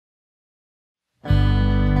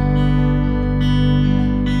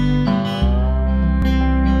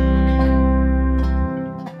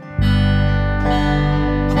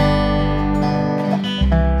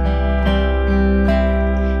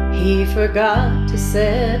forgot to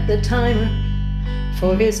set the timer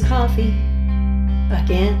for his coffee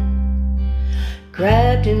again.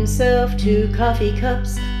 Grabbed himself 2 coffee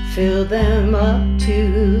cups, filled them up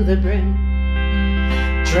to the brim.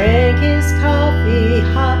 Drank his coffee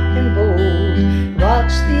hot and bold,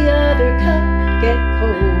 watched the other cup get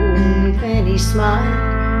cold, and then he smiled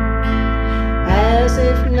as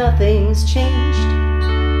if nothing's changed.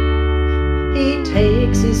 He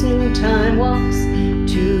takes his noontime walks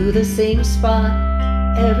to the same spot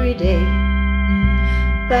every day.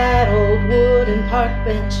 That old wooden park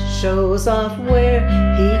bench shows off where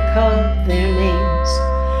he carved their names.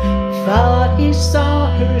 Thought he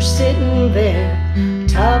saw her sitting there,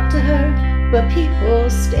 talked to her, but people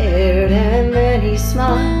stared, and then he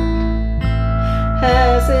smiled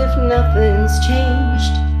as if nothing's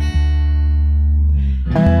changed.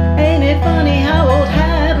 Ain't it funny how old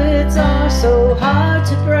habits are so hard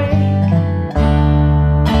to break?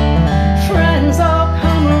 Friends all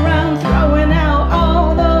come around throwing out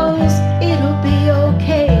all those it'll be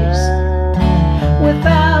okays.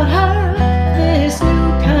 Without her, this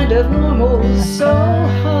new kind of normal's so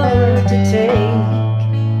hard to take.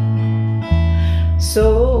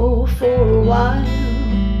 So for a while,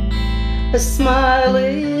 a smile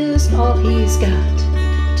is all he's got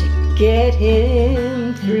to get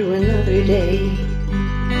him through another day.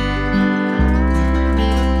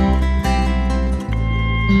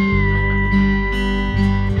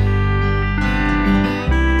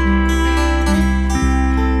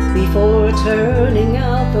 Before turning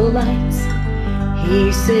out the lights,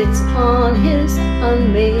 he sits on his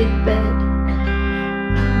unmade bed,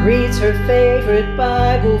 reads her favorite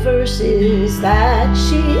Bible verses that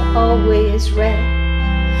she always read.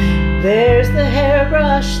 There's the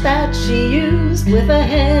hairbrush that she used with a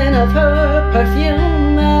hint of her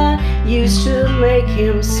perfume that used to make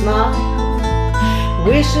him smile,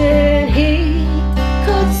 wishing he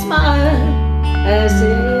could smile as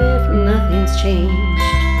if nothing's changed.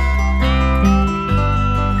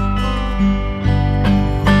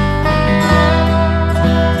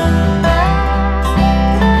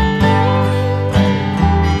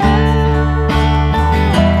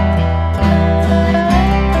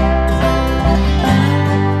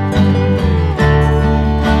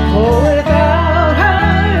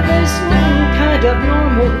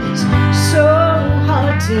 So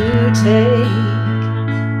hard to take,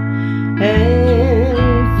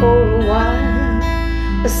 and for a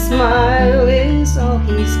while, a smile is all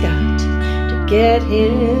he's got to get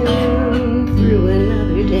him through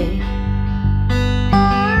another day.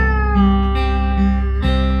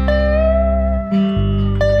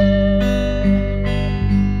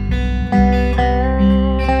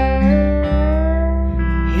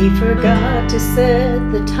 He forgot to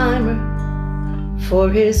set the timer for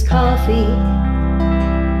his coffee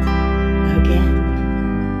again.